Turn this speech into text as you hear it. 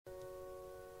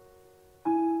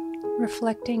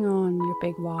Reflecting on your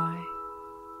big why,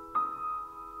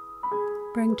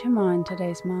 bring to mind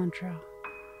today's mantra: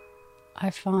 I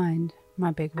find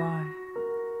my big why.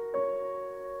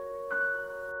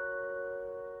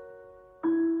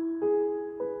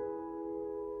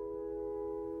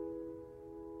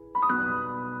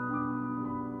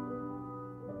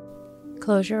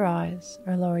 Close your eyes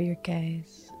or lower your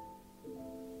gaze.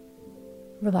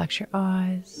 Relax your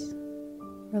eyes,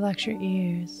 relax your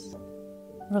ears,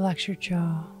 relax your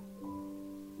jaw.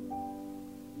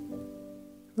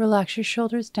 Relax your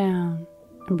shoulders down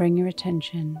and bring your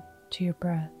attention to your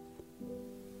breath.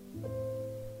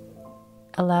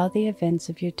 Allow the events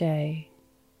of your day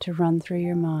to run through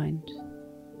your mind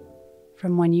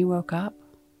from when you woke up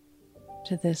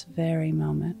to this very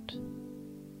moment.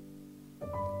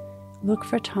 Look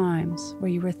for times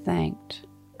where you were thanked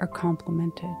or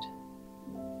complimented.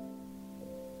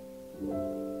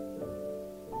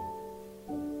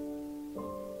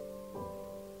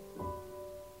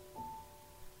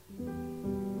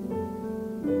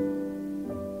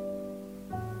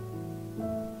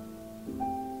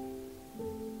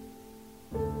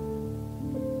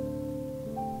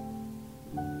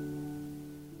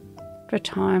 For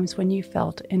times when you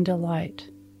felt in delight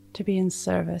to be in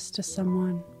service to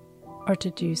someone or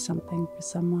to do something for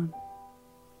someone.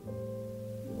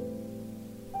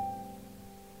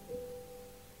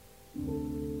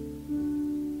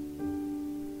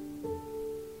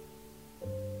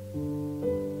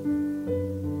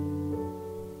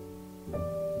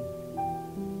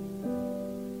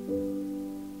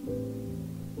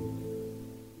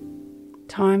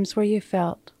 Times where you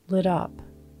felt lit up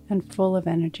and full of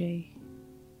energy.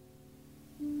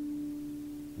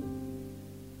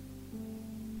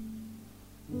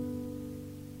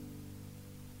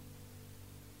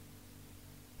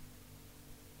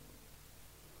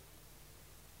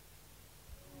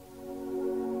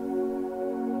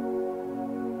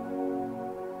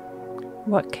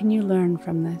 What can you learn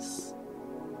from this?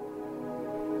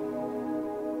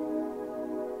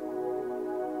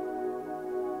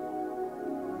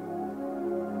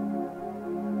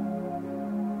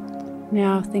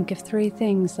 Now think of 3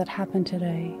 things that happened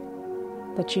today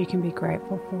that you can be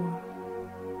grateful for.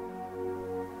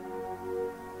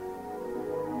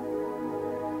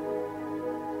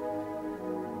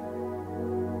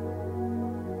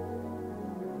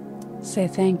 Say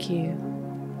thank you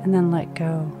and then let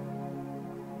go,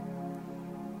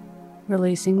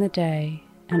 releasing the day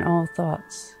and all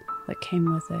thoughts that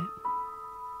came with it.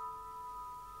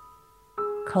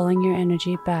 Calling your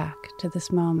energy back to this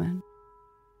moment.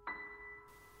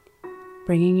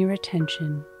 Bringing your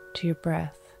attention to your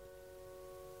breath.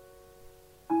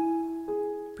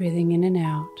 Breathing in and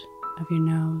out of your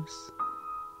nose.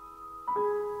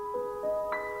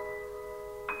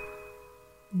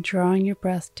 And drawing your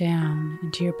breath down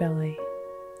into your belly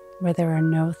where there are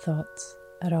no thoughts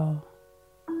at all.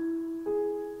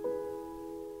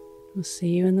 We'll see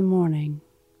you in the morning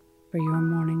for your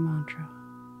morning mantra.